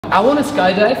I want to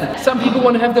skydive. Some people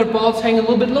want to have their balls hang a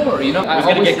little bit lower, you know? I was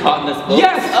gonna get caught in this boat.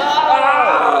 Yes!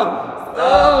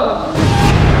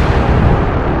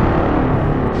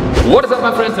 What is up,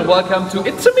 my friends, and welcome to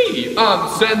Itsamee,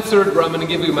 Uncensored, where I'm gonna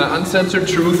give you my uncensored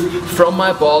truth from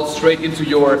my balls straight into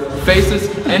your faces,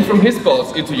 and from his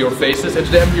balls into your faces. And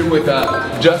today I'm here with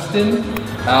Justin,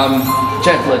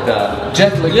 Jedlica.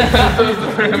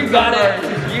 Jedlica. You got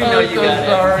it. You know you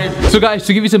got it. So guys,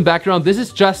 to give you some background, this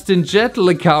is Justin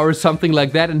Jedlica or something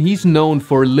like that, and he's known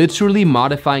for literally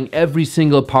modifying every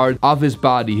single part of his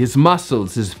body, his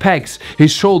muscles, his pecs,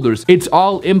 his shoulders. It's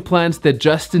all implants that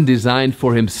Justin designed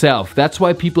for himself. That's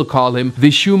why people call him the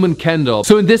human Ken doll.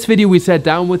 So in this video, we sat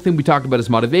down with him, we talked about his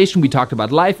motivation, we talked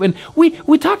about life, and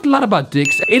we talked a lot about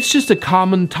dicks. It's just a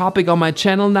common topic on my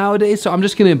channel nowadays, so I'm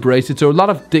just gonna embrace it. So a lot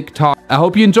of dick talk. I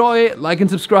hope you enjoy it, like and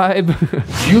subscribe.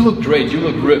 You look great, you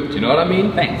look ripped, you know what I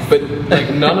mean? Thanks. But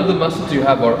like none of the muscles you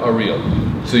have are real.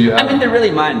 So you have... I mean, they're really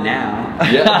mine now.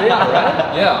 Yeah, they are,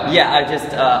 right? Yeah. Yeah, I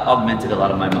just augmented a lot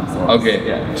of my muscles. Okay.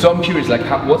 Yeah. So I'm curious, like,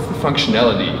 what's the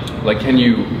functionality? Like, can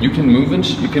you can move and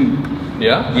you can,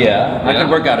 yeah? Yeah, I could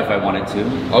work out if I wanted to.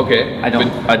 Okay. I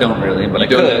don't really, but I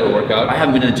could. You don't ever work out? I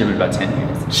haven't been in the gym in about 10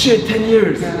 years. Shit, 10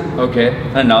 years. Okay.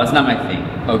 No, it's not my thing.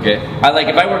 Okay.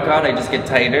 If I work out, I just get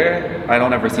tighter. I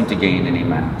don't ever seem to gain any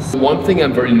mass. One thing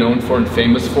I'm very known for and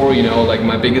famous for, you know, like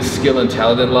my biggest skill and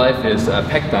talent in life is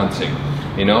pec bouncing.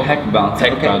 You know? Pec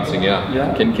bouncing. Pec bouncing,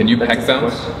 yeah. Can you pec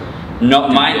bounce? No,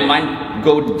 mine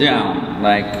go down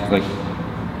like.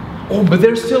 Oh, but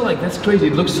they're still like, that's crazy.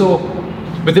 It looks so.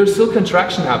 But there's still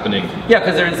contraction happening. Yeah,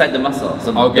 because they're inside the muscle.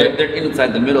 So they're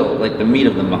inside the middle, like the meat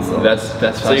of the muscle.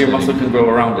 That's so your muscle can grow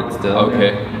around it still.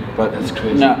 Okay. Yeah. But that's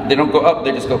crazy. No, they don't go up,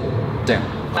 they just go down.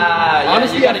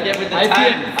 Honestly, you gotta get with the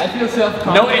time. I feel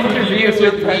self-conscious. No interview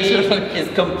with me is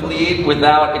complete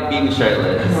without it being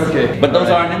shirtless. Okay. But those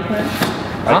aren't implants?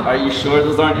 Huh? Are you sure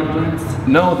those aren't implants?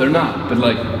 No, they're not. But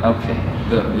like, okay.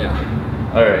 Yeah.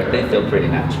 Alright, they feel pretty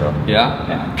natural. Yeah?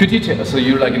 Yeah. Could you tell? So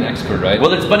you're like an expert, right?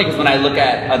 Well, it's funny because when I look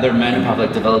at other men who have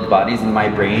like developed bodies in my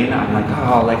brain, I'm like,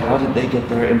 oh, like how did they get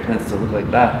their implants to look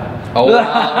like that? Oh,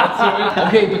 wow.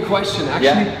 Okay, the question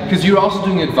actually, because you're also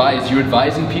doing advice. You're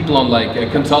advising people on like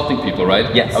consulting people,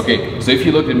 right? Yes. Okay, so if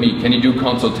you look at me, can you do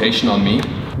consultation on me?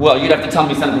 Well, you'd have to tell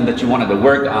me something that you wanted to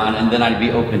work on, and then I'd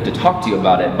be open to talk to you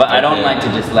about it. But I don't like to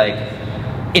just like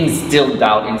instill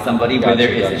doubt in somebody where there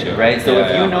isn't, right? So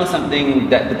if you know something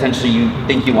that potentially you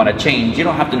think you want to change, you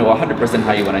don't have to know 100%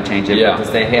 how you want to change it, but to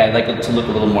say, hey, I'd like it to look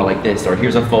a little more like this, or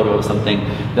here's a photo of something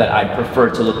that I prefer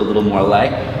to look a little more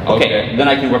like. Okay, then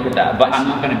I can work with that. But I'm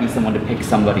not going to be someone to pick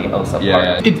somebody else apart.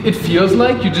 Yeah. It feels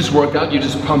like you just work out, you're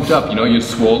just pumped up, you know, you're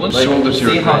swollen. Like, shoulders,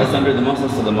 see how it's under the muscle,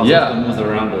 so the muscle moves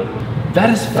around it. That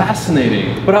is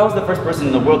fascinating. But I was the first person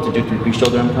in the world to do 3P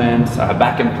shoulder implants,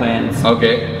 back implants.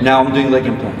 Okay. Now I'm doing leg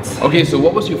implants. Okay, so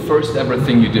what was your first ever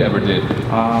thing you ever did?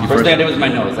 First thing I did was my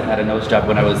nose. I had a nose job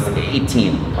when I was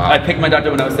 18. Wow. I picked my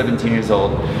doctor when I was 17 years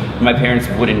old. My parents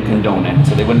wouldn't condone it,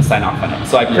 so they wouldn't sign off on it.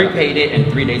 So I prepaid it, and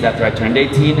 3 days after I turned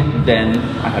 18, then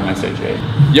I had my surgery.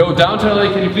 Yo, downtown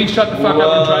LA, can you please shut the fuck up?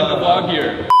 I'm trying to vlog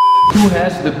here. Who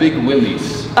has the big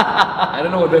willies? I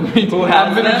don't know what that means. Who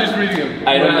has them? just reading them.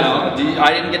 I don't know.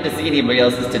 I didn't get to see anybody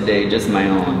else's today, just my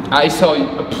own. I saw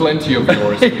plenty of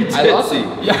yours. I love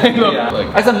it. Yeah, I love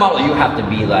it. As a model, you have to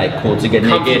be like cool to get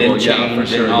naked and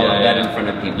change and all of that in front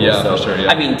of people. Yeah, so, for sure,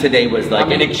 I mean, today was like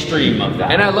an extreme of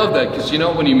that. And I love that, because you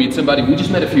know, when you meet somebody, we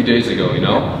just met a few days ago, you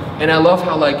know? And I love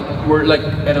how like, we're like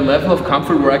at a level of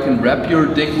comfort where I can wrap your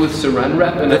dick with saran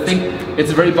wrap, and I think it's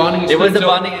a very bonding experience. It was a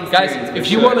bonding experience. Guys, if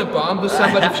you want to bond with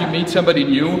somebody, if you meet somebody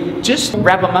new, just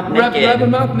wrap them up naked. Wrap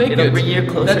them up naked. It'll bring you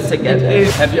closer together.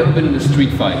 Have you ever been in a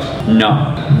street fight?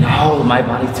 No. No, my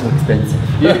body's too expensive.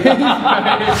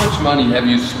 How much money have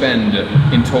you spent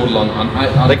in total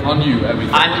on you,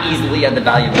 everything? I'm easily at the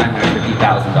value of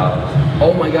 $950,000.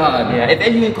 Oh my god. Yeah,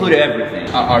 if you include everything.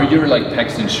 Are your like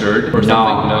pecs insured or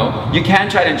something? No. You can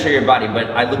try to insure your body, but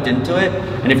I looked into it,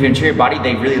 and if you insure your body,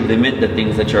 they really limit the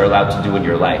things that you're allowed to do in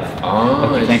your life. Oh,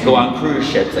 like you can't go on cruise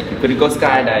ships, like you couldn't go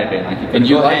skydiving, like you couldn't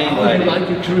go hang gliding. You like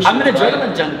your cruise ships, I'm an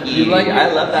adrenaline junkie. I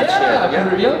love that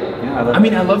shit. Yeah, I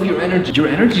mean, I love your energy. Your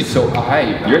energy is so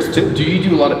high. Yours too. Do you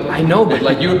do a lot of? I know, but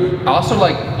like you're also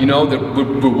like, you know, we're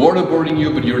waterboarding you,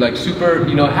 but you're like super,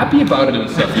 you know, happy about it and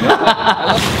stuff. You know.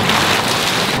 I love.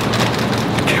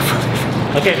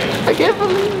 Okay. I can't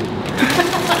believe it.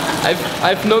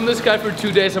 I've known this guy for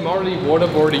 2 days. I'm already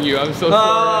waterboarding you. I'm so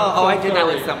sorry. I did that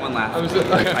with someone last week.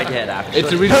 I did actually.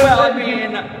 It's a reason. Well, I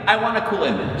mean, I want a cool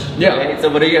image. Yeah. Okay? So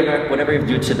whatever you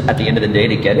do at the end of the day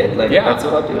to get it, like that's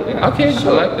what I'll do. Yeah. Okay,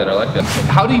 sure. I like that. I like that.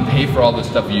 How do you pay for all the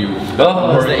stuff you?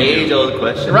 That's the age-old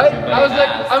question. Right? I was like,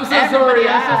 I'm so sorry.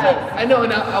 I know,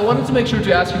 and I wanted to make sure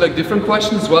to ask you like different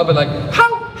questions as well, but like, how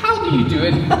do you do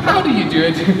it? How do you do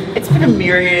it? It's been a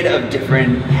myriad of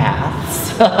different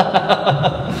paths.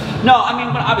 No, I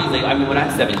mean, but obviously, when I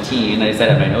was 17, I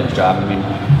decided I had my nose job. I mean,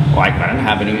 I didn't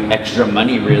have any extra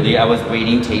money really. I was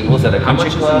waiting tables at a country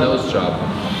club. How much was a nose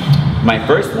job? My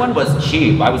first one was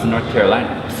cheap. I was in North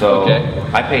Carolina, so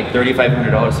I paid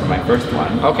 $3,500 for my first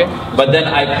one. Okay. But then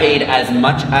I paid as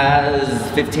much as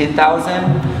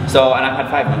 $15,000. So, and I've had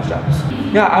 5 nose jobs.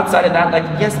 Yeah, outside of that, like,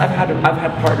 yes, I've had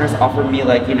partners offer me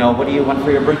like, you know, what do you want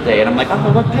for your birthday? And I'm like, oh,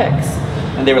 I want pecs.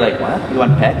 And they were like, what? You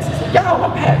want pecs? I said, yeah, I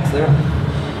want pecs. They're like,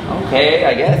 okay,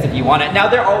 I guess if you want it. Now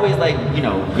they're always like, you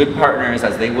know, good partners,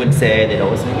 as they would say. They'd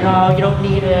always say, no, you don't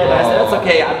need it. I said, that's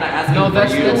okay. I'm not asking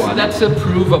for you to want it. That's a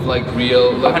proof of like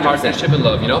real partnership and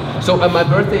love, you know. So my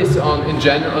birthday is on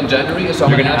January. So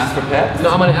you're gonna ask for pecs?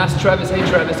 No, I'm gonna ask Travis. Hey,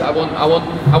 Travis, I want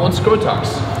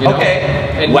Scrotox. You know? Okay.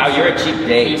 And wow, you're a cheap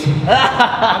date.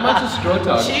 How much is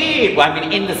Scrotox? Cheap. Well, I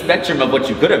mean, in the spectrum of what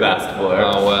you could have asked for.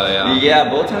 Oh well, yeah. Yeah,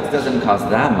 Botox doesn't cost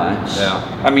that much.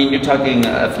 Yeah. I mean, you're talking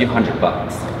a few $100.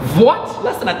 What?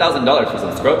 Less than $1,000 for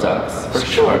some Scrotox. For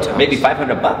sure. Maybe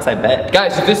 $500, I bet.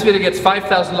 Guys, if this video gets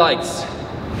 5,000 likes,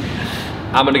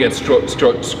 I'm gonna get what's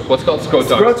called Scrotox.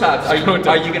 Scrotox.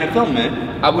 Are you gonna film it?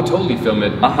 I would totally film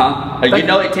it. You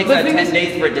know, it takes about 10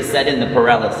 days for it to set in the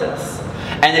paralysis.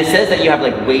 And it says that you have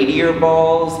like weightier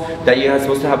balls, that you're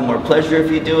supposed to have more pleasure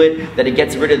if you do it, that it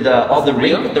gets rid of all the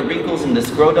wrinkles in the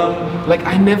scrotum. Like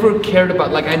I never cared about,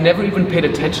 like I never even paid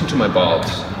attention to my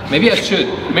balls. Maybe I should.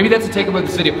 Maybe that's a takeaway of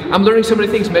this video. I'm learning so many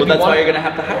things. Maybe that's why you're gonna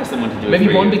have to hire someone to do it.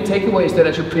 Maybe one big takeaway is that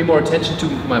I should pay more attention to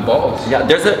my balls. Yeah,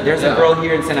 there's a girl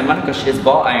here in Santa Monica, she is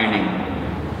ball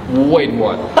ironing. Wait,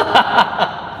 what?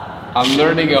 I'm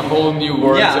learning a whole new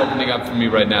word opening up for me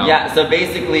right now. Yeah, so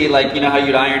basically, like, you know how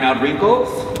you'd iron out wrinkles?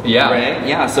 Yeah. Right?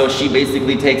 Yeah, so she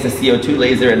basically takes a CO2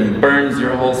 laser and burns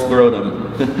your whole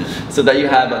scrotum so that you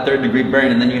have a 3rd-degree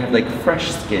burn and then you have like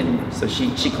fresh skin. So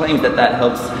she claims that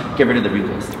helps get rid of the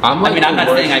wrinkles. I'm not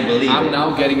saying I believe it. I'm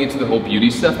now getting into the whole beauty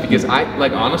stuff because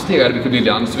honestly, I gotta be completely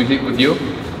honest with you.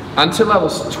 Until I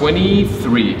was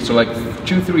 23, so like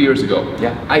 2-3 years ago,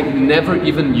 I never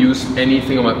even used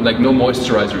anything on my, like no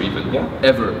moisturizer even,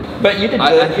 ever. But you did good.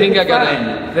 I think I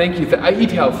gotta, thank you. I eat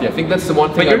healthy. I think that's the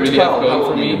one thing I really have going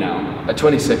for me. Now? At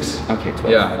 26. Okay, 12.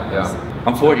 Yeah.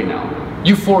 I'm 40 now.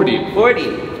 You 40? 40.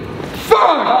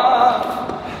 Fuck!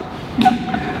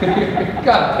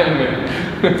 God damn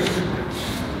it.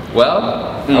 Well,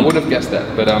 I wouldn't have guessed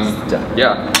that, but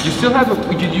yeah. You still have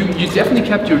you definitely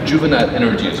kept your juvenile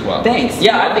energy as well. Thanks.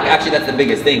 Yeah, I think actually that's the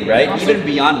biggest thing, right? Even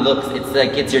beyond looks,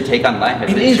 it's your take on life.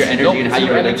 It's your energy and how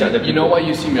you relate to other people. You know why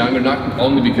you seem younger? Not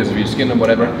only because of your skin or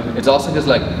whatever. It's also because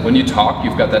like when you talk,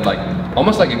 you've got that like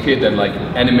almost like a kid that like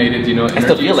animated, you know. I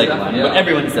still feel like one, but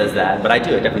everyone says that. But I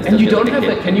do. I definitely. And you don't have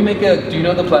that. Can you make a? Do you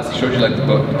know the plastic surgery like the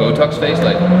Botox face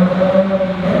like?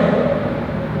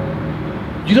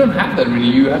 You don't have that really.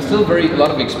 You have still a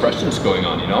lot of expressions going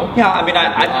on, you know? Yeah, I mean,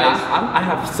 I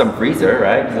have some freezer,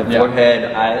 right? The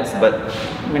forehead, eyes, but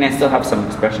I mean, I still have some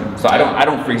expression. So I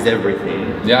don't freeze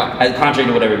everything. Yeah. As contrary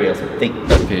to what everybody else would think.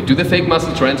 Okay, do the fake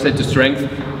muscle translate to strength?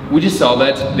 We just saw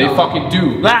that. They fucking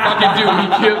do. They fucking do. We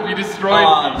killed, we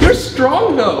destroyed. You're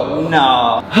strong though.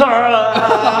 No.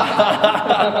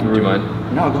 Do you mind?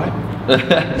 No, go ahead.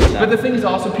 But the thing is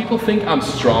also, people think I'm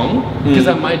strong because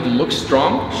I might look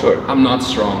strong. Sure. I'm not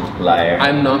strong. Liar.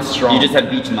 I'm not strong. You just have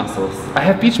beach muscles. I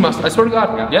have beach muscles. I swear to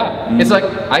God. Yeah. It's like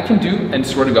I can do, and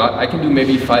swear to God, I can do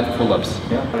maybe 5 pull-ups.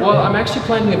 Yeah. Well, I'm actually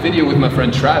planning a video with my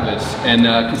friend Travis, and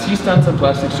because he's done some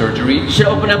plastic surgery. You should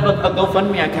open up a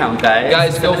GoFundMe account, guys.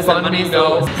 Guys, GoFundMe,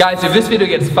 no. Guys, if this video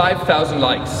gets 5,000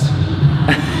 likes,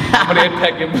 I'm gonna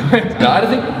get pec implants. No,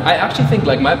 I actually think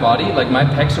like my body, like my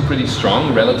pecs are pretty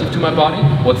strong relative to my body.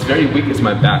 What's very weak is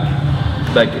my back.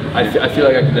 Like I feel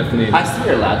like I can definitely. I see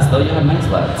your lats though. You have nice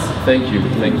lats. Thank you,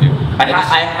 thank you. I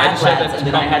had lats and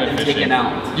then I had them taken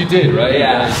out. You did, right?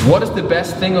 Yeah. What is the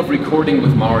best thing of recording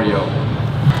with Mario?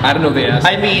 I don't know the answer.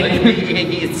 I mean,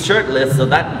 he's shirtless, so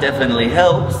that definitely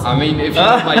helps. I mean, if you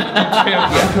have my YouTube channel,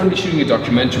 I'm currently shooting a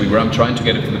documentary where I'm trying to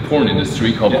get into the porn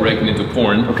industry called Breaking Into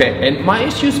Porn. Okay. And my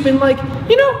issue's been like,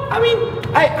 you know, I mean,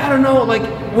 I don't know, like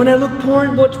when I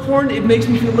watch porn, it makes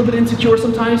me feel a little bit insecure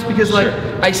sometimes because like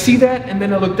I see that and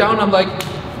then I look down, I'm like,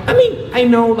 I mean, I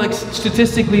know like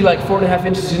statistically like 4.5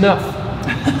 inches is enough,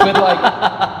 but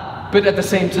like. But at the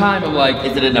same time, I'm like,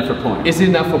 is it enough for porn? Is it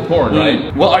enough for porn,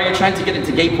 right? Well, are you trying to get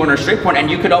into gay porn or straight porn? And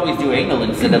you could always do anal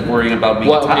instead of worrying about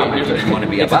being a top if you want to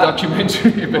be a top. It's a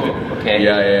documentary. Okay.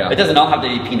 Yeah. It doesn't all have to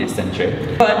be penis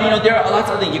centric. But you know, there are lots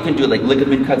of things you can do, like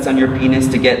ligament cuts on your penis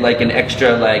to get like an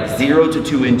extra like 0 to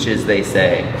 2 inches, they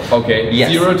say. Okay.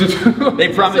 Yes. 0 to 2.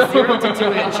 They promise 0 to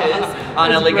 2 inches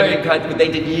on a ligament cut, but they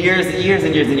did years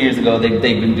ago. They've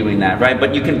been doing that, right?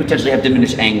 But you can potentially have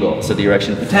diminished angle, so the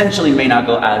erection potentially may not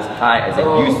go as high as it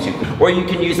used to. Or you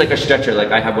can use like a stretcher,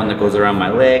 like I have one that goes around my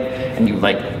leg, and you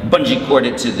like bungee cord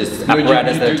it to this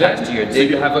apparatus that attaches to your dick. So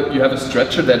you have a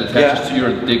stretcher that attaches to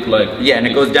your dick leg. Yeah, and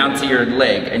it goes down to your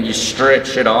leg, and you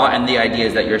stretch it all, and the idea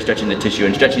is that you're stretching the tissue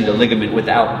and stretching the ligament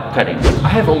without cutting. I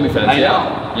have OnlyFans. I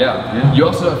know. Yeah. You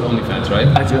also have OnlyFans, right?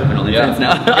 I do have an OnlyFans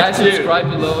now. Guys, subscribe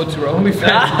below to our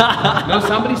OnlyFans. No,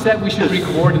 somebody said we should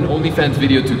record an OnlyFans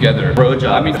video together. Bro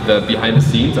job. I mean, the behind the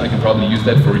scenes, I can probably use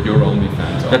that for your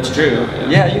OnlyFans. That's true.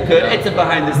 Yeah, you could. It's a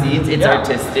behind the scenes. It's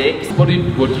artistic. What do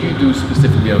you do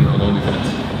specifically on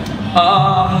OnlyFans?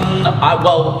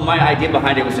 Well, my idea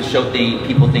behind it was to show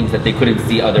people things that they couldn't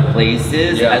see other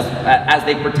places as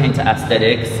they pertain to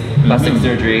aesthetics, plastic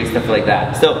surgery, stuff like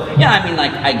that. So yeah, I mean,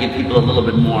 like I give people a little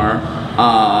bit more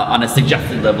on a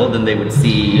suggested level than they would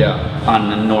see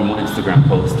on a normal Instagram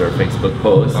post or Facebook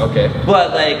post. Okay.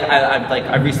 But like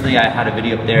I recently had a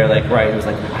video up there like where I was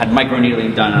like had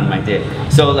microneedling done on my dick.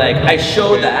 So like I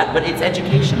show that, but it's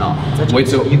educational. Wait,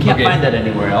 so you can't find that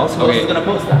anywhere else. Who else is gonna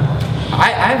post that?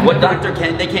 What doctor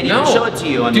can't even show it to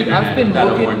you on the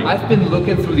internet? I've been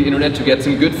looking through the internet to get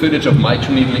some good footage of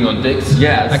microneedling on dicks.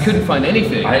 Yes. I couldn't find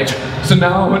anything. So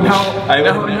now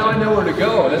I know where to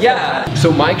go. That's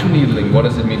so microneedling, what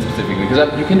does it mean specifically?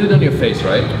 Because you can do it on your face,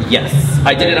 right? Yes.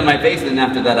 I did it on my face, and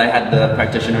after that I had the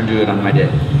practitioner do it on my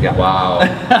dick. Yeah. Wow.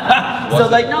 So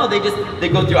like no, they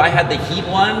go through. I had the heat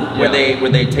one where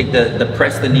they take the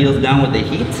press the needles down with the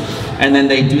heat, and then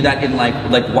they do that in like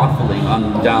waffling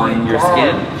on down your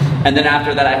skin. And then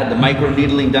after that I had the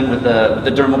microneedling done with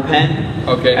the dermal pen.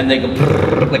 Okay. And they go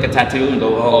like a tattoo and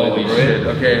go all over it.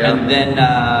 Okay. Yeah. And then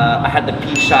I had the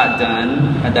pee shot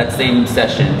done at that same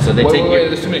session. So they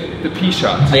the pee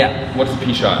shot. Yeah. What's the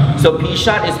pee shot? So pee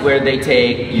shot is where they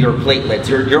take your platelets,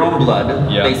 your own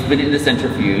blood. Yeah. They spit it in the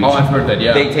centrifuge. Oh, I've heard that.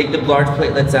 Yeah. They take the large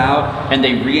platelets out and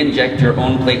they re-inject your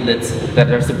own platelets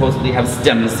that are supposedly have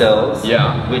stem cells.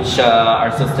 Yeah. Which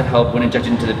are supposed to help when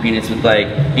injected into the penis with like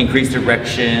increased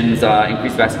erections,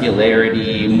 increased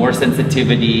vascularity, more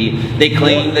sensitivity. They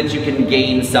claim that you can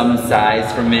gain some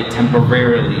size from it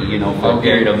temporarily, you know, for a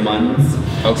period of months.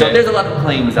 Okay. So there's a lot of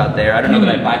claims out there. I don't know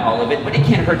that I buy all of it, but it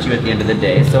can't hurt you at the end of the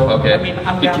day. So I mean,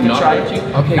 I'm down to try it.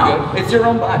 Okay, good. It's your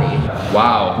own body.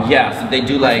 Wow. Yeah. So they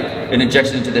do like an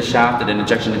injection into the shaft and an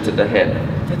injection into the head.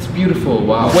 That's beautiful.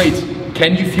 Wow. Wait,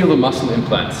 can you feel the muscle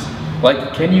implants?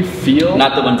 Like, can you feel?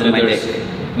 Not the ones in my dick.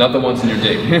 Not the ones in your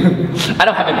dick. I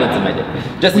don't have implants in my dick.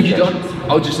 Just you don't?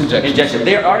 Oh, just injections. Injection.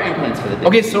 There are implants for the dick.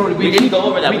 Okay, sorry, we didn't go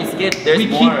over that. We skipped. There's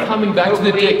more. We keep coming back to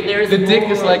the dick. The dick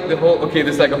is like the whole. Okay,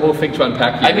 there's like a whole thing to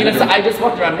unpack here. I mean, I just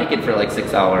walked around naked for like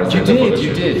 6 hours. You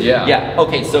did, yeah. Yeah.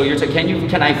 Okay, so you're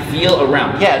can I feel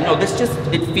around? Yeah. No, this just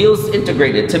it feels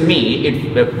integrated to me.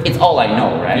 It's all I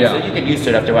know, right? Yeah. So you get used to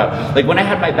it after a while. Like when I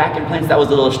had my back implants, that was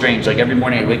a little strange. Like every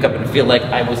morning I'd wake up and feel like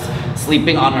I was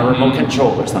sleeping on a remote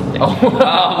control or something.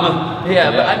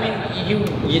 Yeah, but I mean,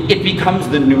 it becomes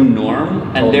the new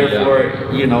norm, and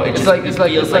therefore, you know, it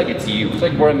feels like it's you. It's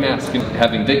like wearing masks and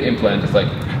having dick implants. It's like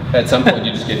at some point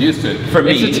you just get used to it. For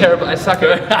me, it's a terrible. I suck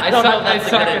at it. I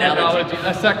suck at analogy.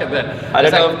 I suck at that. I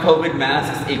don't know if COVID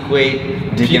masks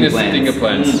equate dick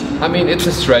implants. I mean, it's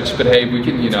a stretch, but hey, we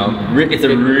can, you know. It's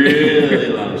a really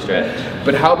long stretch.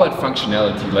 But how about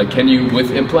functionality? Like, can you with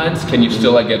implants? Can you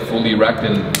still like get fully erect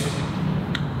and?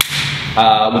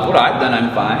 With what I've done,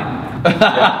 I'm fine.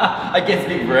 I can't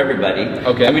speak for everybody.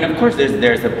 Okay. I mean, of course,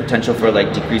 there's a potential for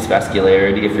like decreased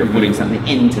vascularity if you're putting something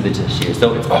into the tissue.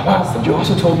 So it's possible. You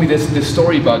also told me this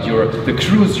story about the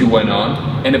cruise you went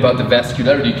on and about the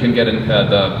vascularity you can get in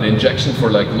the injection for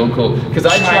like local. Because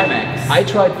I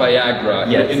tried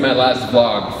Viagra in my last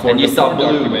vlog for and you saw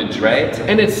blue, right?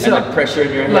 And it's like pressure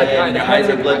in your head, and your eyes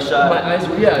are bloodshot. My eyes,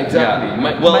 exactly.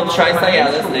 Yeah. Well, try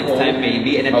Cialis next time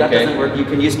maybe, and if that doesn't work, you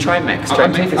can use Trimex.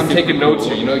 I'm taking notes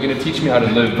here. You know, you're gonna teach me how to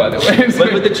live, by the way.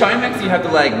 But with the Trimex, you have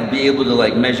to like be able to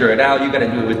like measure it out. You got to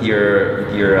do it with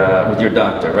your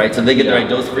doctor, right? So they get the right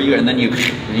dose for you, and then you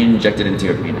inject it into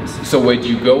your penis. So wait,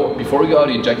 before you go out,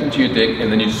 you inject into your dick,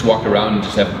 and then you just walk around and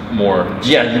just have more.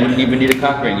 Yeah, you wouldn't even need a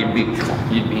cock ring. You'd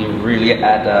be really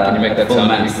at Can you make that full sound?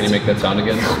 mass. Can you make that sound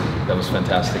again? That was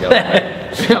fantastic. I like that.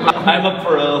 I'm a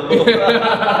pro.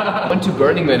 I went to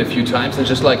Burning Man a few times and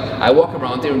just like, I walk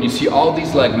around there and you see all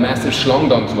these like massive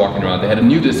schlongdongs walking around. They had a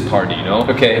nudist party, you know?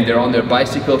 Okay. And they're on their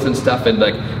bicycles and stuff and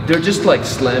like, they're just like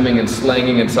slamming and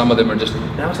slanging and some of them are just,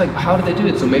 and I was like, how do they do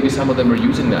it? So maybe some of them are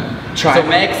using that.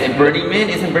 Trimax and Burning Man,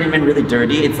 isn't Burning Man really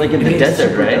dirty? It's like in the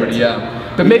desert, right? Dirty, yeah.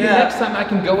 But maybe next time I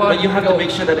can go out. But you have to make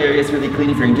sure that area is really clean.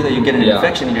 If you're gonna do that, you get an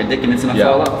infection in your dick and it's gonna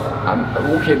fall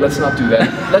off. Okay, let's not do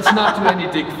that. Let's not do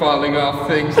any dick falling off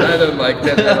things. I don't like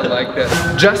that. I don't like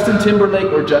that. Justin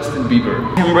Timberlake or Justin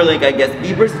Bieber? Timberlake, I guess.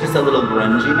 Bieber's just a little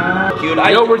grungy now. Cute.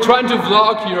 Yo, we're trying to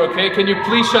vlog here, okay? Can you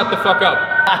please shut the fuck up?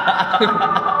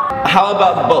 How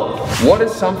about both? What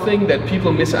is something that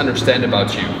people misunderstand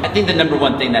about you? I think the number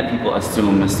one thing that people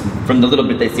assume is from the little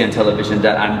bit they see on television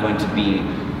that I'm going to be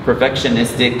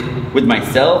perfectionistic with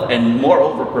myself and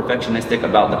moreover perfectionistic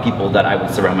about the people that I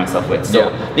would surround myself with. So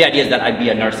the idea is that I'd be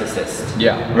a narcissist.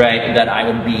 Yeah. Right? That I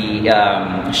would be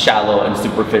shallow and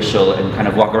superficial and kind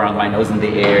of walk around my nose in the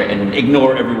air and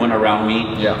ignore everyone around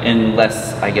me. Yeah.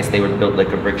 Unless I guess they were built like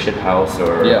a brick shit house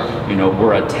or you know,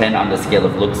 we're a 10 on the scale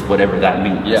of looks, whatever that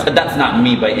means. Yeah. But that's not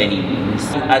me by any means.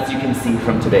 As you can see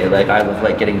from today, like I was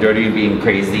like getting dirty and being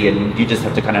crazy and you just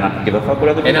have to kind of not give a fuck what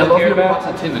other people care about. And I love your about.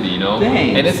 positivity, you know?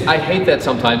 Thanks. And I hate that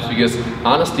sometimes because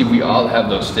honestly we all have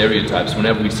those stereotypes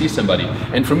whenever we see somebody.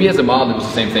 And for me as a model it was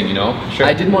the same thing, you know? Sure.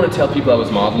 I didn't want to tell people I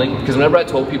was modeling because whenever I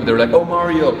told people they were like, oh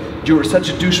Mario, you were such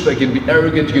a douchebag, you're gonna be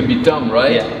arrogant, you're gonna be dumb,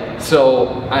 right? Yeah. So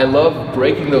I love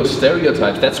breaking those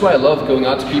stereotypes. That's why I love going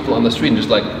out to people on the street and just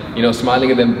like, you know,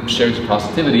 smiling at them, sharing some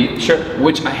positivity. Sure.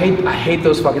 Which I hate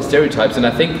those fucking stereotypes, and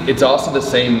I think it's also the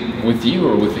same with you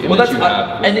or with the image you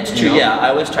have. And it's true, yeah. I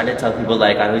always try to tell people,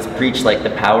 like, I always preach like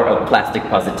the power of plastic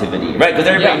positivity, right? Because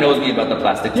everybody knows me about the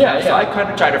plastic stuff. So I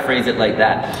kind of try to phrase it like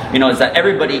that. You know, is that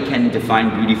everybody can define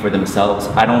beauty for themselves.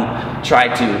 I don't try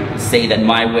to say that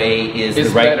my way is the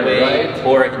right way, right?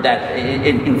 Or that,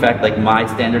 in fact, like my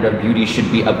standard of beauty should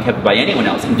be upkept by anyone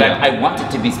else. In fact, I want it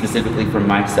to be specifically for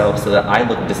myself so that I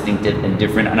look distinctive and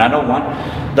different, and I don't want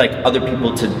like other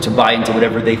people to buy into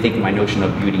whatever they think my notion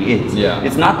of beauty is. Yeah.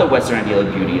 It's not the Western ideal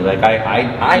of beauty. Like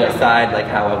I decide like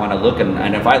how I want to look,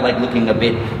 and if I like looking a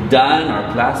bit done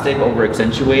or plastic, over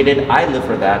accentuated, I live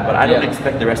for that, but I don't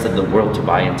expect the rest of the world to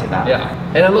buy into that. Yeah.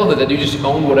 And I love that you just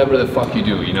own whatever the fuck you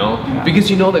do, you know? Because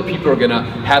you know that people are gonna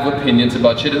have opinions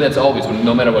about shit, and that's always,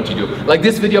 no matter what you do. Like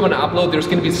this video I'm gonna upload, there's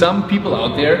gonna be some people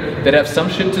out there that have some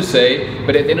shit to say,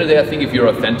 but at the end of the day, I think if you're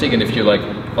authentic and if you like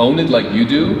own it like you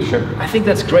do, I think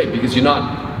that's great because you're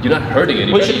not hurting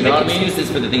anybody. Well, you make excuses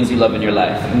for the things you love in your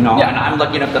life, you know? And I'm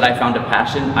lucky enough that I found a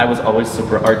passion. I was always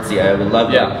super artsy. I would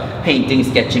love like, painting,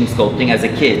 sketching, sculpting as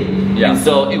a kid. And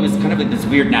so it was kind of like this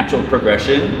weird natural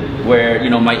progression where, you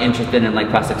know, my interest in like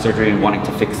plastic surgery and wanting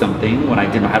to fix something when I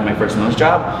didn't have my first nose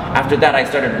job. After that, I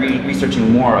started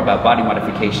researching more about body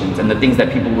modifications and the things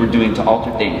that people were doing to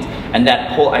alter things. And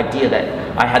that whole idea that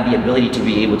I had the ability to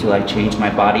be able to like change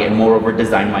my body and moreover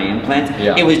design my implants.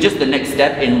 It was just the next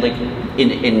step in like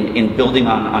in building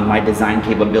on my design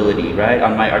capability, right?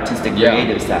 On my artistic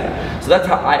creative side. So that's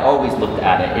how I always looked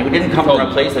at it. It didn't come from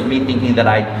a place of me thinking that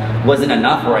I wasn't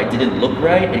enough or I didn't look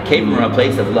right. It came from a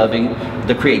place of loving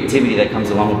the creativity that comes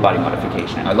along with body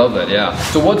modification. I love that, yeah.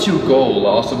 So what's your goal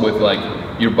also with like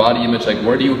your body image? Like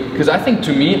where do you, because I think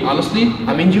to me, honestly,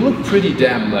 I mean, you look pretty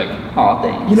damn like, oh,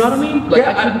 thanks. You know what I mean? Like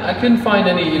I couldn't find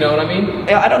any, you know what I mean?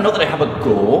 I don't know that I have a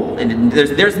goal, and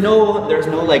there's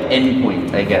no like end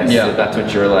point, I guess. If that's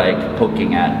what you're like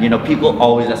poking at. You know, people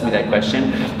always ask me that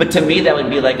question, but to me that would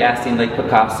be like asking like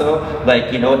Picasso,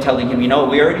 like, you know, telling him, you know,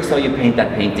 we already saw you paint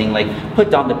that painting, like put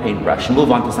down the paintbrush,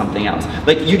 move on to something else.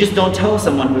 Like you just don't tell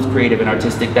someone who's creative and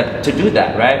artistic that to do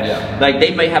that, right? Like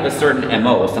they may have a certain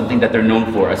MO, something that they're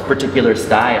known for, a particular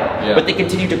style, but they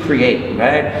continue to create,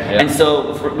 right? And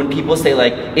so when people say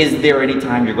like, is there any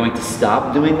time you're going to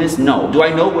stop doing this? No. Do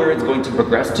I know where it's going to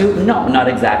progress to? No, not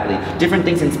exactly. Different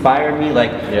things inspire me,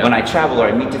 like when I travel or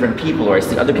I meet different people or I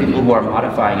see other people who are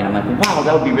modifying and I'm like, wow,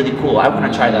 that would be really cool. I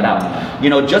want to try that out. You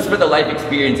know, just for the life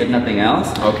experience if nothing else.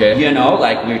 You know,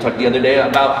 like we were talking the other day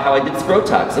about how I did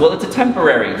Scrotox. Well, it's a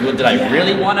temporary. Did I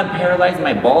really want to paralyze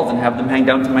my balls and have them hang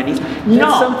down to my knees? No.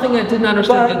 That's something I didn't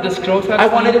understand. The Scrotox. I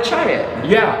wanted to try it.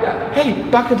 Hey,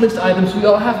 bucket list items, we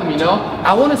all have them, you know?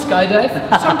 I want to skydive.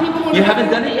 Some people want to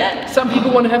haven't done it yet. Some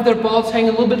people want to have their balls hang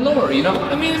a little bit lower, you know?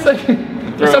 I mean, it's like...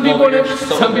 throw Some them people over your have-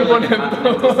 shoulder some people like a have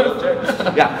continental soldier.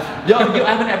 Yeah. Yo,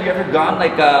 have you ever gone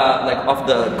like off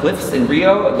the cliffs in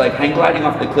Rio, like hang gliding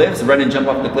off the cliffs, run and jump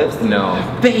off the cliffs? No.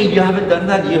 Babe, you haven't done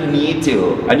that. You need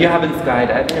to, and you haven't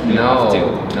skydived. You have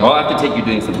to. No. I'll have to take you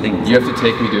doing some things. You have to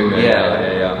take me doing that.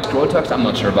 Yeah. Botox, I'm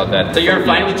not sure about that. So you're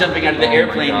fine with jumping out of the Oh my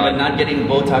airplane, God. but not getting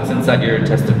Botox inside your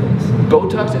testicles.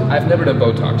 Botox, I've never done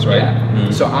Botox, right?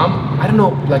 Yeah. So I don't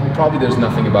know, like probably there's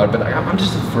nothing about it, but I'm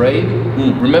just afraid.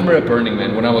 Remember at Burning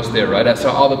Man when I was there, right? I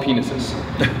saw all the penises.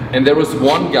 And there was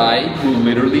one guy who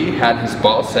literally had his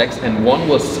ball sacks and one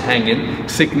was hanging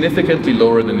significantly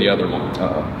lower than the other one.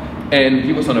 And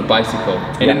he was on a bicycle.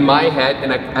 And in my head,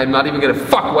 and I'm not even gonna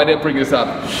why did I bring this up?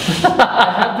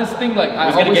 I have this thing like I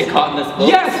was gonna get caught in this boat.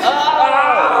 Yes!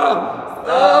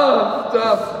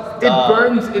 Stop. It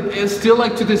burns. It's still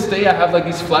like to this day. I have like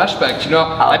these flashbacks. You know,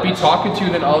 I'd be talking to you,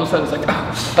 and then all of a sudden it's like,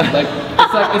 it's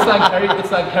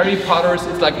like Harry Potter's.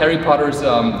 It's like Harry Potter's.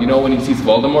 You know, when he sees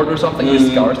Voldemort or something,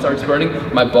 his scar starts burning.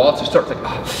 My balls just start like,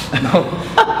 no.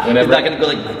 Whenever. It's not gonna go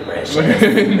like my precious.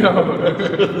 No.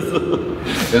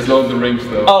 There's Lord of the Rings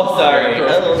though. Oh, sorry.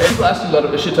 People ask you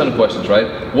a shit ton of questions,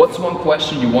 right? What's one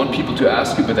question you want people to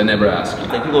ask you, but they never ask you?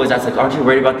 Like people always ask, like, aren't you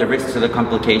worried about the risks or the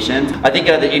complications? I think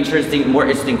the more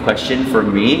interesting question for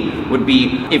me would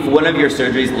be if one of your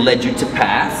surgeries led you to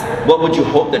pass, what would you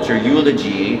hope that your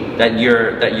eulogy, that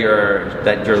your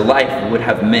life would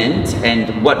have meant,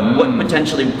 and what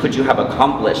potentially could you have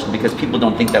accomplished? Because people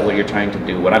don't think that what you're trying to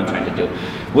do, what I'm trying to do,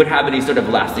 would have any sort of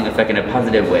lasting effect in a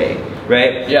positive way,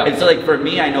 right? Yeah. And so like for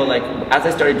me, I know like as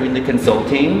I started doing the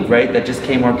consulting, right, that just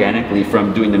came organically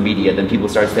from doing the media. Then people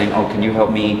started saying, oh, can you help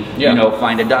me, you know,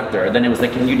 find a doctor? Then it was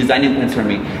like, can you design implants for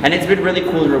me? And it's been really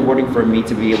cool and rewarding for me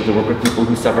to be able to work with people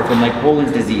who suffer from like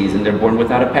Poland's disease and they're born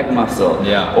without a pec muscle.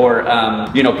 Yeah. Or,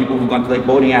 you know, people who've gone through like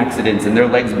boating accidents and their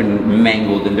legs been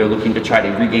mangled and they're looking to try to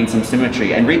regain some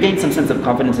symmetry and regain some sense of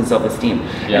confidence and self-esteem.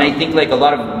 Yeah. And I think like a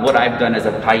lot of what I've done as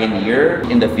a pioneer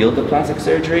in the field of plastic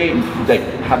surgery, like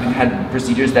having had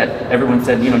procedures that everyone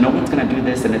said, you know, no one's gonna do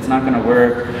this and it's not gonna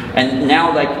work. And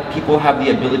now like people have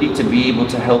the ability to be able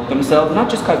to help themselves,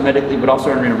 not just cosmetically, but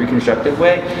also in a reconstructive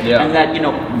way. Yeah. And that, you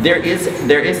know, there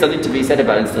is something to be said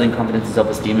about instilling confidence and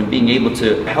self-esteem and being able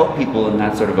to help people in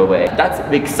that sort of a way. That's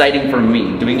exciting for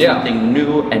me, doing something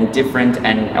new and different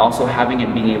and also having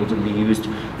it being able to be used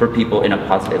for people in a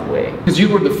positive way. Because you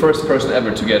were the first person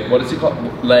ever to get, what is it called?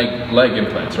 Leg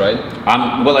implants, right?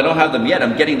 Well, I don't have them yet.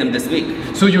 I'm getting them this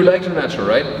week. So your legs are natural,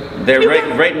 right? They're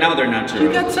right now they're natural.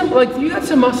 You got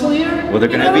some muscle here? Well, they're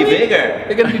gonna be bigger.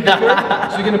 They're gonna be bigger?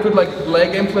 So you're gonna put like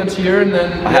leg implants here and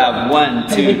then... I have 1,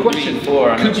 2, 3, 4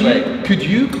 on each leg. Could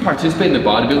you participate in a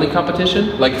bodybuilding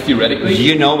competition? Like theoretically?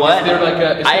 You know what? Is there like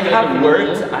a... I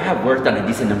have worked on a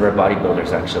decent number of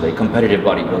bodybuilders actually, competitive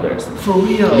bodybuilders. For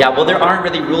real? Yeah, well there aren't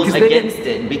really rules against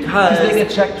it because they get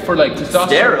checked for like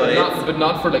testosterone, steroids, but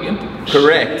not for like implants.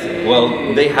 Correct. Well,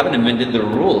 they haven't amended the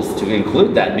rules to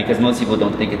include that because most people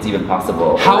don't think it's even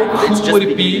possible. How cool would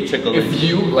it be if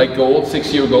you, like gold,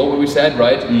 6-year gold, what we said,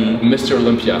 right? Mr.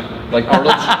 Olympia. Like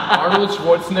Arnold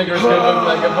Schwarzenegger's gonna look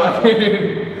like a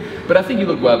fucking... But I think you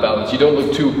look well balanced. You don't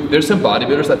look too... There's some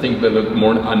bodybuilders I think that look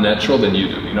more unnatural than you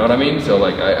do. You know what I mean? So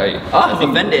like I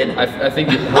think offended. I think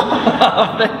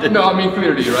offended. No, I mean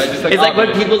clearly, right? It's like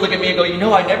when people look at me and go, you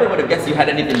know, I never would have guessed you had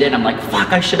anything then. I'm like,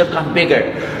 fuck, I should have gone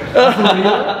bigger.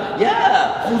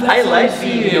 Yeah. Oh, I like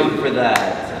being known for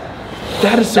that.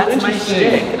 That is so That's interesting. my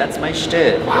shtick. That's my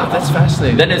shtick. Wow, that's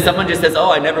fascinating. Then if someone just says, oh,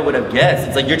 I never would have guessed,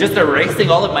 it's like you're just erasing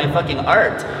all of my fucking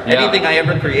art. Yeah. Anything I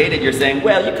ever created, you're saying,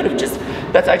 well, you could have just,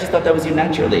 I just thought that was you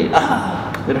naturally.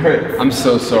 It hurts. I'm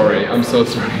so sorry. I'm so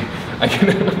sorry.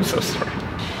 I'm so sorry.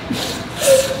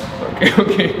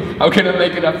 Okay. How can I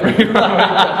make it up for you?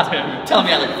 Tell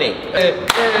me I look fake. Hey.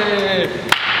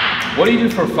 What do you do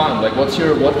for fun? Like, what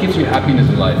gives you happiness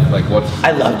in life? Like,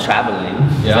 I love traveling.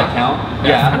 Does that count?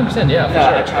 Yeah, 100%. Yeah, for sure.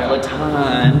 I travel a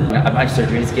ton. My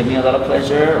surgeries give me a lot of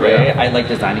pleasure, right? Yeah. I like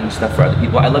designing stuff for other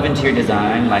people. I love interior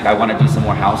design. Like, I want to do some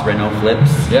more house reno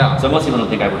flips. Yeah. So most people don't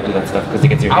think I would do that stuff because it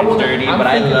gets your hands dirty, but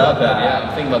I love that. Yeah, I'm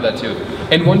thinking about that too.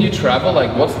 And when you travel,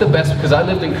 like, what's the best? Because I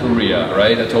lived in Korea,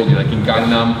 right? I told you, like in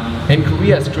Gangnam. And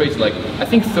Korea is crazy. Like, I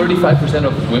think 35%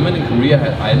 of women in Korea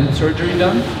had eyelid surgery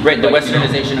done. Right, the like,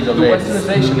 westernization of the lids. The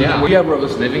westernization, yeah. Where I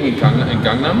was living in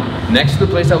Gangnam, next to the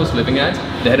place I was living at,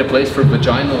 they had a place for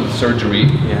vaginal surgery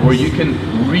where you can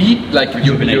like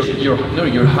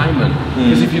your hymen.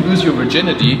 Because if you lose your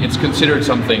virginity, it's considered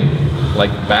something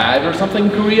like bad or something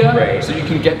in Korea. Right. So you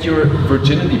can get your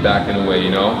virginity back in a way, you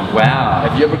know. Wow.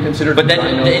 Have you ever considered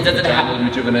vaginal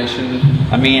rejuvenation?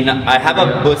 I mean, I have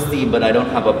a pussy, but I don't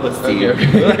have a pussy. Okay.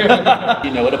 Do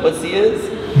you know what a bussy is?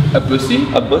 A bussy?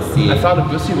 A bussy. I thought a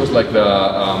bussy was like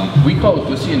the, we call it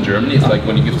bussy in Germany. It's like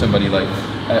when you give somebody like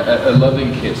a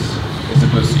loving kiss. It's a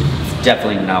bussy. It's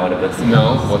definitely not what a bussy is.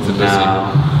 No? What's a bussy?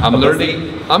 No. I'm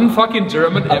learning. I'm fucking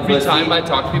German. Every time I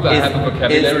talk to people, I have a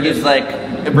vocabulary. It's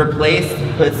like, replace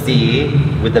pussy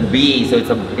with a B, so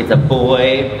it's a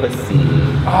boy pussy.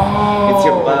 Oh. It's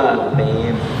your butt,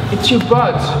 babe. It's your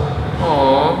butt.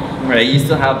 Aww. Right, you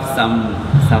still have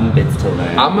some bits to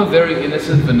learn. I'm a very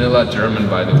innocent vanilla German,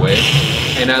 by the way,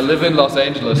 and I live in Los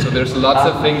Angeles, so there's lots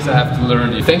of things I have to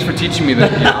learn. Thanks for teaching me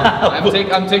that. You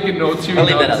know? I'm taking notes here. I'll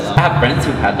leave that alone. I have friends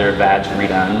who've had their badge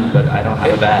redone, but I don't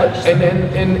have a badge.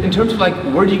 And in terms of like,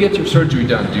 where do you get your surgery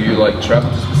done? Do you like travel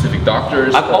to specific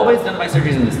doctors? I've always done my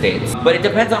surgeries in the States, but it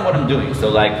depends on what I'm doing. So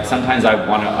like sometimes I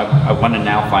wanna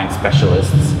now find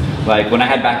specialists. Like when I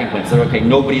had back implants, so okay,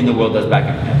 nobody in the world does back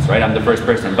implants, right? I'm the first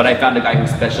person, but I found a guy who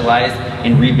specialized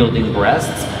in rebuilding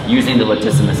breasts using the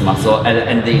latissimus muscle,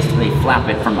 and they flap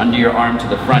it from under your arm to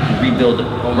the front and rebuild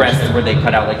breasts where they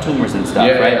cut out like tumors and stuff,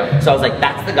 right? Yeah. So I was like,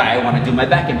 that's the guy I want to do my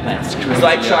back implants. So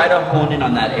I try to hone in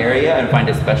on that area and find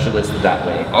a specialist that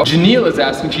way. Janelle is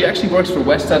asking, she actually works for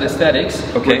Westside Aesthetics,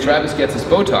 where Travis gets his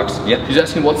Botox. Yep. She's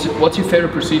asking, what's your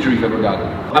favorite procedure you've ever gotten?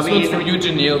 This one's for you,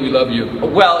 Janelle, we love you.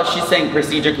 Well, she's saying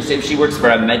procedure because if she works for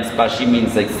a med spa, she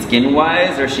means like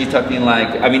skin-wise, or she's talking like,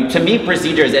 I mean, to me,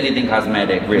 procedure is anything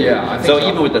cosmetic, really. Yeah, I think so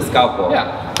even with the scalpel.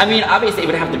 Yeah. I mean, obviously it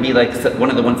would have to be like one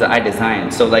of the ones that I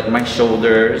designed. So like my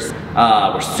shoulders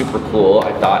were super cool,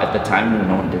 I thought at the time,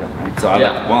 no one did them, right? So I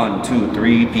like 1, 2,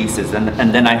 3 pieces, and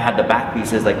then I had the back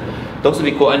pieces, like those would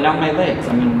be cool. And now my legs,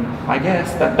 I mean, I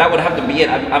guess that would have to be it.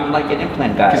 I'm like an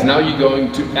implant guy. Because now you're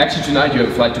going to, actually tonight you have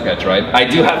a flight to catch, right? I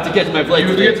do have to catch my flight. You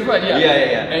have to get to flight, yeah.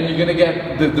 Yeah. And you're gonna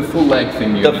get the full leg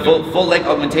thing. The full leg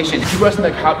augmentation. She was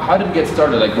like, how did it get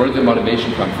started? Like, where did the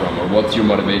motivation come from, or what's your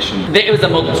motivation? It was a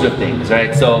multitude of things,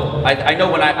 right? So I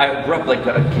know when I grew up like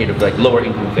a kid of like lower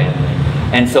income family.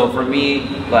 And so for me,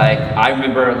 like, I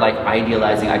remember like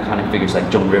idealizing iconic figures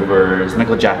like Joan Rivers,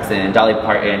 Michael Jackson, Dolly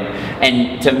Parton.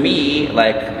 And to me,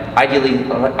 like,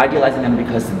 idealizing them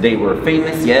because they were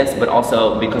famous, yes, but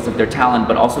also because of their talent,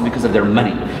 but also because of their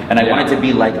money. And I wanted to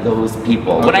be like those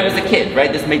people. When I was a kid,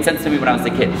 right? This made sense to me when I was a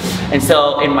kid. And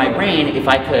so in my brain, if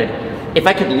I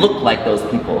could look like those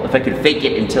people, if I could fake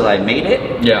it until I made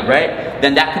it, right?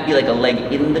 Then that could be like a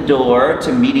leg in the door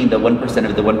to meeting the 1%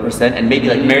 of the 1%, and maybe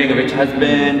like marrying a rich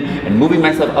husband and moving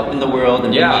myself up in the world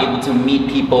and being able to meet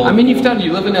people. I mean, you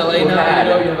live in LA now, you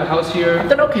know, you have a house here. I've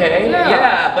done okay,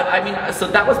 yeah. But I mean, so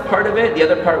that was part of it. The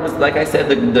other part was, like I said,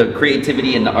 the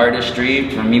creativity and the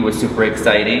artistry for me was super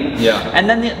exciting. Yeah. And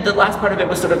then the last part of it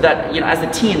was sort of that, you know, as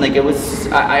a teen, like it was,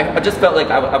 I just felt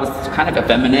like I was kind of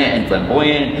effeminate and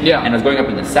flamboyant. Yeah. And I was growing up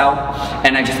in the South,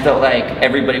 and I just felt like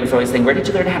everybody was always saying, where did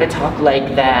you learn how to talk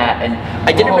like that? And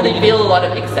I didn't really feel a lot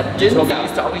of acceptance. I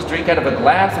used to always drink out of a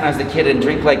glass when I was a kid and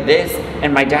drink like this,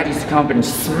 and my dad used to come up and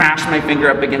smash my finger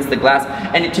up against the glass,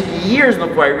 and it took years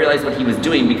before I realized what he was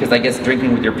doing, because I guess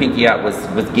drinking with your pinky out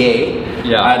was gay.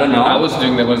 Yeah. I don't know. I was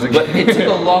doing that when I was a kid. But it took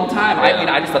a long time. I mean,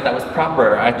 I just thought that was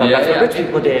proper. I thought that's what rich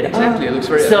people did. Exactly. It looks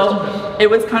very so it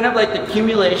was kind of like the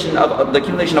accumulation of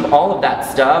all of that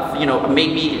stuff, you know,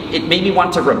 made me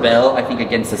want to rebel, I think,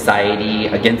 against society,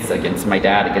 against my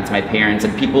dad, against my parents,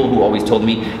 and people who always told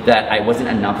me that I wasn't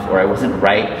enough or I wasn't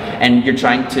right. And you're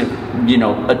trying to, you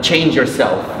know, change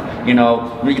yourself. You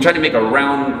know, you're trying to make a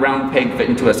round peg fit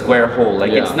into a square hole.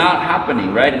 Like, it's not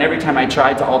happening, right? And every time I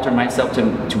tried to alter myself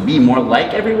to be more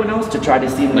like everyone else, to try to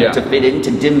seem like to fit in,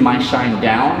 to dim my shine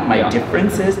down, my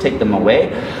differences, take them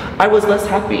away, I was less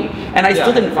happy. And I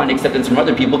still didn't find acceptance from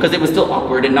other people because it was still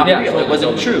awkward and not real. It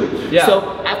wasn't true.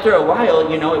 So after a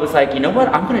while, you know, it was like, you know what?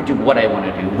 I'm going to do what I want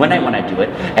to do, when I want to do it,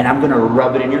 and I'm going to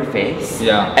rub it in your face.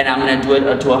 Yeah. And I'm going to do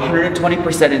it to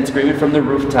 120% and scream it from the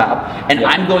rooftop. And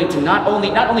I'm going to not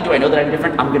only do I know that I'm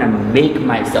different, I'm gonna make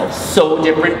myself so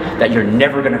different that you're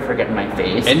never gonna forget my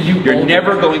face. And you're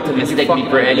never going to mistake me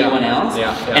for anyone else.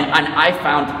 And I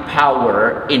found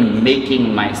power in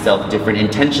making myself different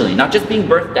intentionally. Not just being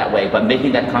birthed that way, but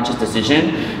making that conscious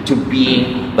decision to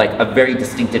being like a very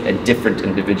distinctive and different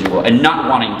individual, and not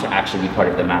wanting to actually be part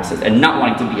of the masses, and not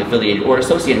wanting to be affiliated or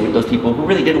associated with those people who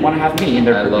really didn't want to have me in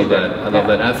their I love that. I love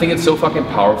that. And I think it's so fucking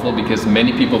powerful because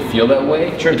many people feel that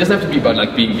way. Sure. It doesn't have to be about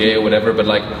like being gay or whatever, but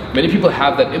like many people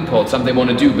have that impulse, something they want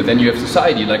to do, but then you have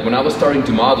society. Like when I was starting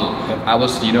to model, I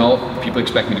was, you know, people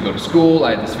expect me to go to school.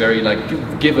 I had this very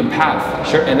like given path.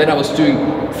 Sure. And then I was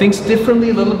doing things differently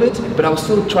a little bit, but I was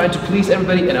still trying to please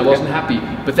everybody, and I wasn't happy.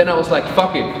 But then I was like,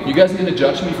 fuck it, you guys need to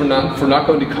judge me for not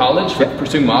going to college, for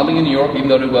pursuing modeling in New York, even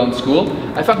though I did well in school.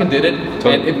 I fucking did it,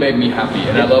 and it made me happy.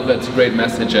 And I love that. It's a great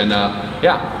message. And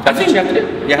yeah, that's what you have to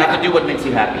do. You have to do what makes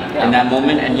you happy in that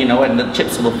moment, and you know, and the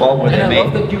chips will fall where they may. I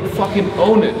love that you fucking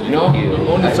own it. You know, you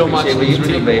own it so much. It's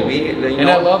really cool. Baby. And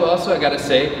I love also, I gotta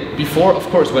say, before, of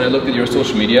course, when I looked at your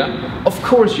social media, of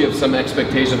course you have some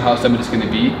expectation of how somebody's gonna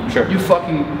be. Sure. You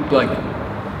fucking like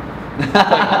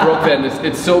broke that, and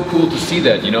it's so cool to see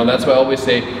that, you know. That's why I always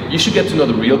say you should get to know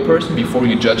the real person before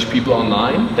you judge people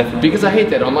online. Definitely. Because I hate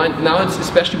that online now. It's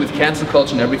especially with cancel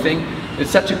culture and everything.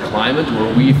 It's such a climate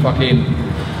where we fucking,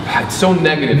 it's so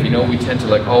negative, you know. We tend to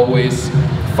like always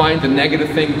find the negative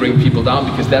thing, bring people down,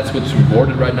 because that's what's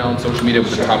rewarded right now on social media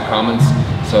with the top comments.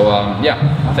 So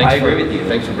yeah, I agree with you.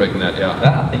 Thanks for breaking that.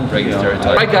 Thank you. Breaking stereotypes.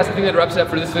 All right, guys, I think that wraps it up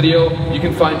for this video. You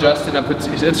can find Justin. I put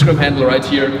his Instagram handle right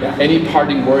here. Any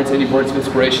parting words, any words of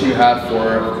inspiration you have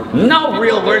for? No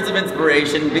real words of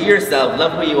inspiration. Be yourself,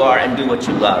 love who you are, and do what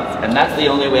you love. And that's the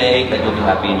only way that you'll be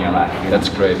happy in your life. That's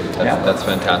great. That's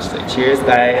fantastic. Cheers,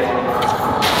 guys.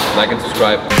 Like and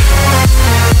subscribe.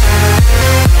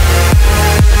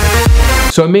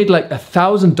 So I made like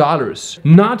 $1,000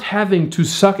 not having to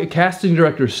suck a casting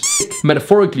director's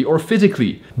metaphorically or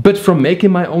physically, but from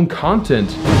making my own content.